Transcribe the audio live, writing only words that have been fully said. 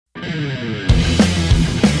Oh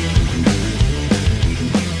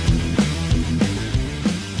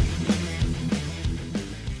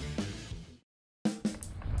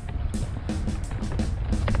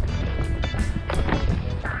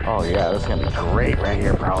yeah, this is gonna be great right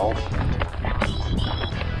here, bro.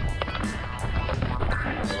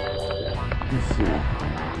 Let's see.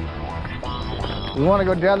 We want to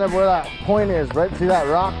go down there where that point is, right? See that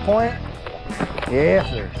rock point? Yes,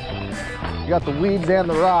 sir. You got the weeds and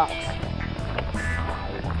the rocks.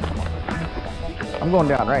 I'm going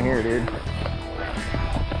down right here, dude.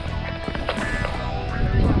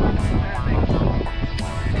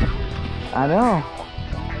 I know.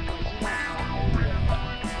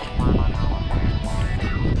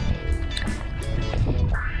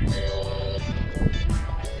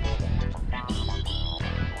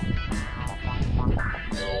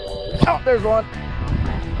 Oh, there's one.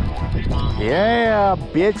 Yeah,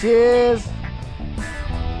 bitches.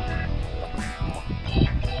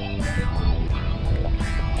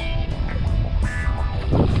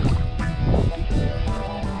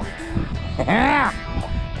 Yeah.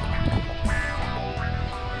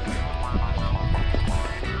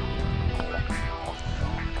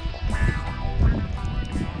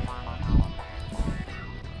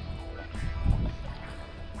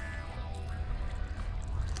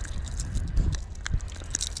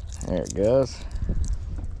 There it goes.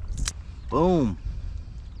 Boom.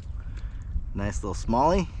 Nice little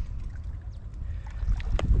smallie.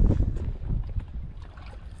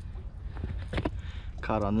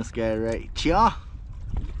 Caught on this guy right here.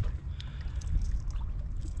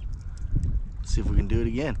 See if we can do it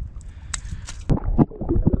again.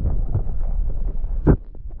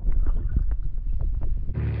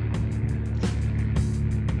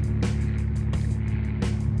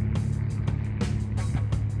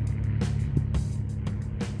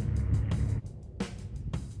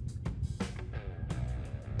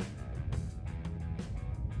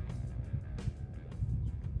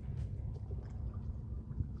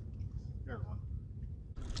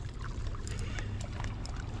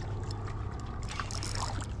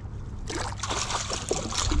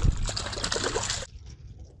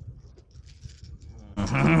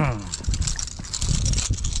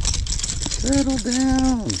 Settle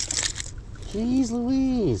down. Jeez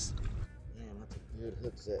Louise. Man, that's a good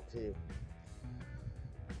hook set too.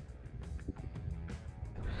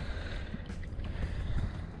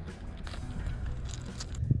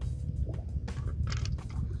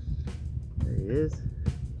 There he is.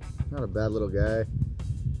 Not a bad little guy.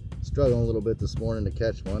 Struggling a little bit this morning to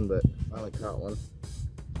catch one, but finally caught one.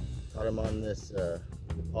 Caught him on this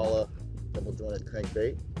rapala double jointed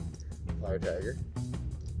crankbait, fire tiger.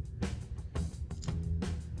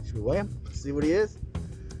 Should we weigh him? See what he is?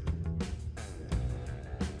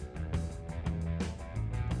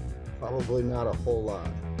 Probably not a whole lot.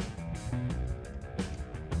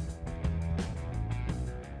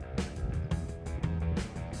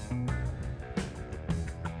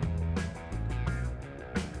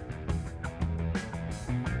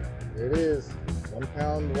 There it is. 1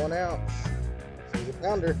 pound, 1 ounce. This is a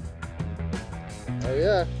pounder. Oh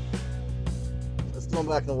yeah. Let's throw him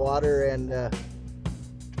back in the water and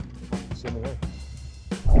swim away.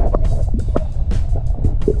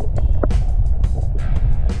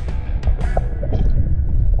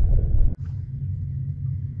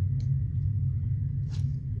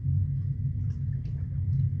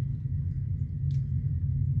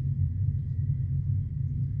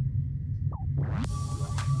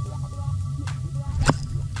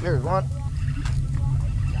 There's one.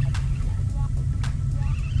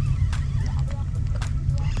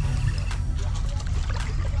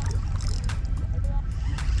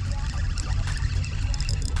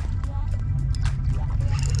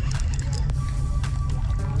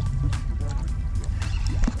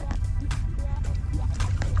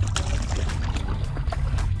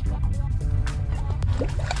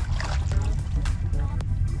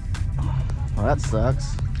 Well, that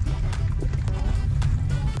sucks.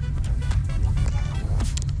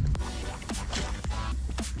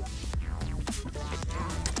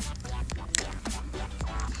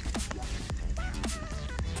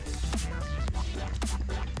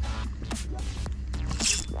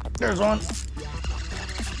 There's one.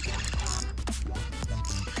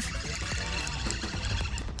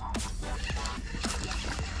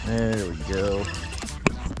 There we go.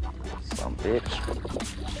 Some bitch.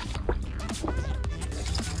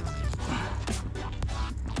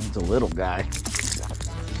 It's a little guy.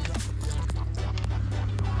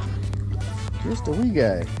 Just a wee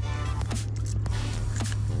guy.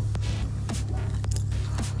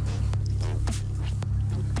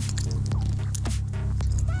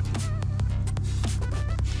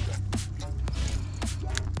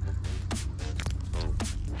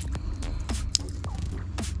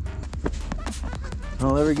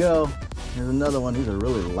 Well, there we go. Here's another one. He's a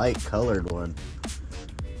really light colored one.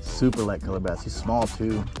 Super light colored bass. He's small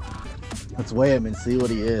too. Let's weigh him and see what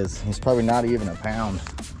he is. He's probably not even a pound.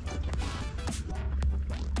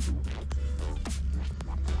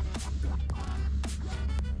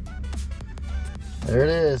 There it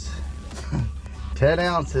is. 10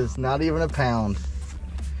 ounces, not even a pound.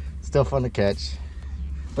 Still fun to catch.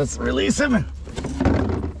 Let's release him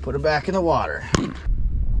and put him back in the water.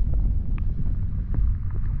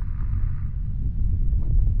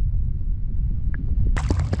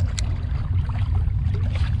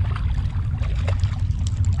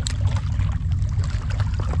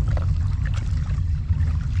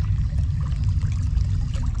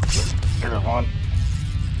 Here's one.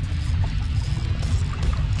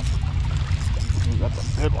 Ooh,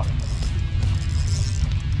 that's a good one.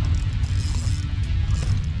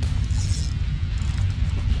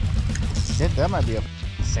 Shit, that might be a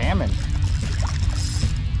salmon.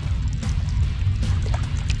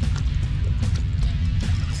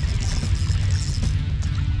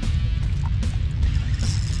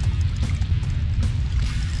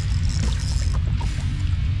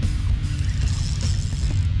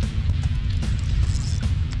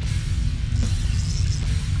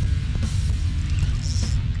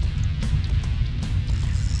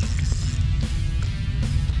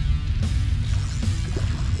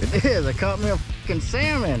 It is. I caught me a fucking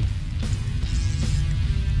salmon.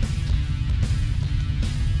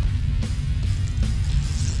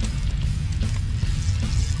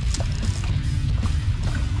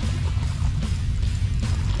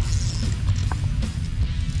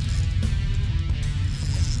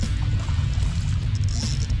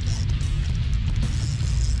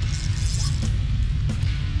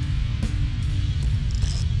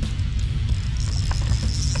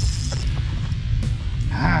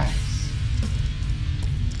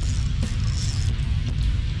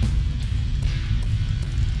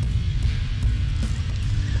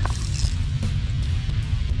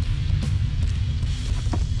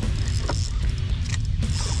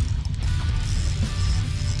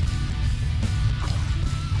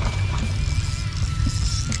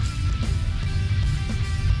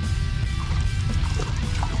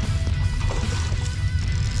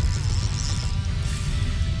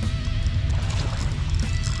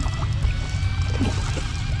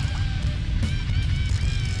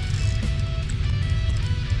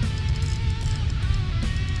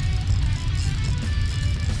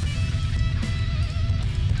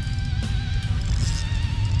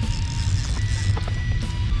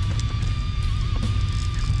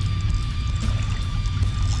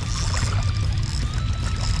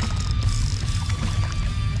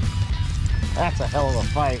 That's a hell of a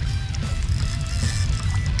fight.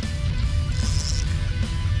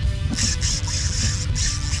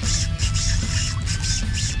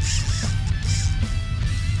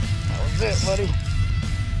 That was it, buddy.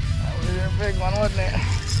 That was a big one, wasn't it?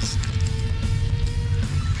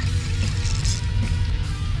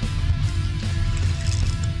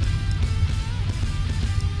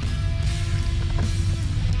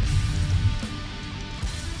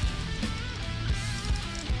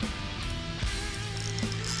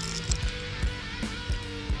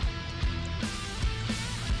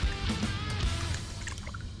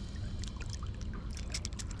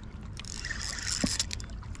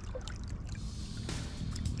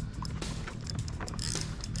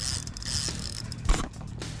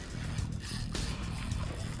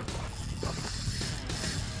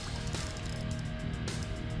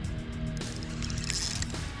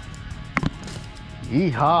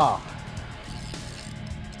 Yeehaw!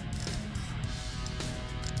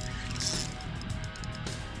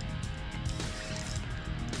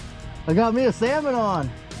 I got me a salmon on.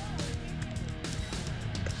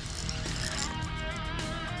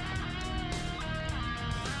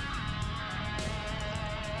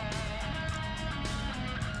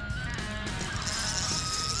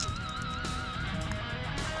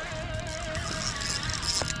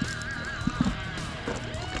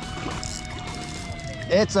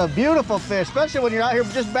 It's a beautiful fish, especially when you're out here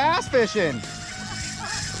just bass fishing.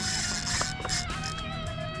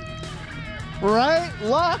 Right?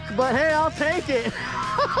 Luck, but hey, I'll take it.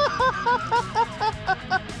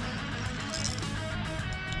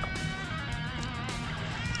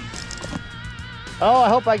 Oh, I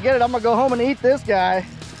hope I get it. I'm gonna go home and eat this guy.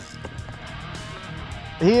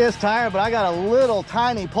 He is tired, but I got a little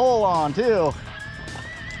tiny pole on too.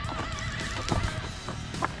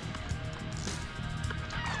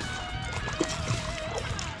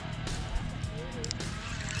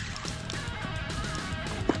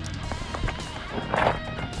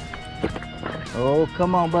 Oh,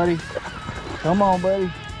 come on, buddy. Come on,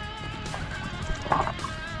 buddy.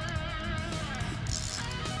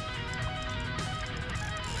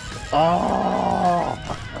 Oh!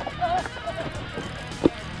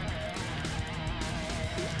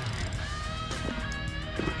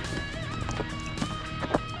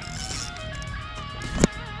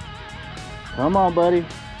 Come on, buddy.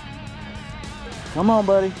 Come on,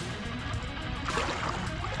 buddy.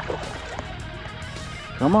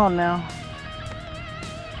 Come on now.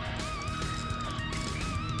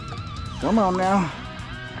 Come on now.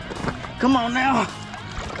 Come on now.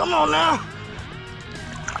 Come on now.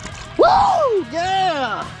 Woo!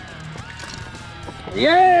 Yeah!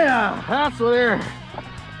 Yeah! That's what there.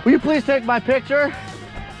 Will you please take my picture?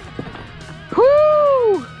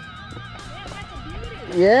 Woo!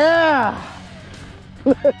 Yeah!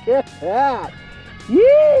 Look at that!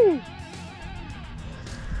 Yee!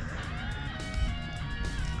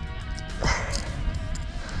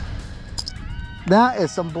 That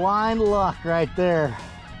is some blind luck right there.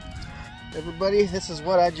 Everybody, this is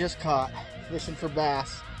what I just caught fishing for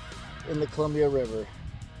bass in the Columbia River.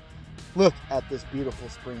 Look at this beautiful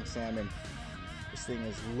spring salmon. This thing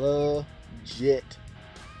is legit.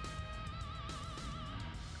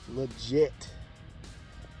 Legit.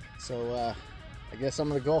 So I guess I'm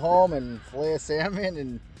gonna go home and fillet a salmon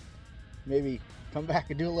and maybe come back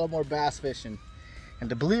and do a little more bass fishing. And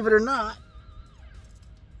to believe it or not,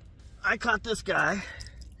 I caught this guy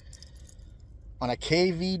on a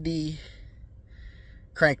KVD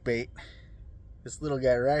crankbait. This little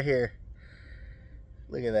guy right here.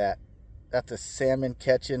 Look at that. That's a salmon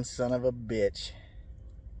catching son of a bitch.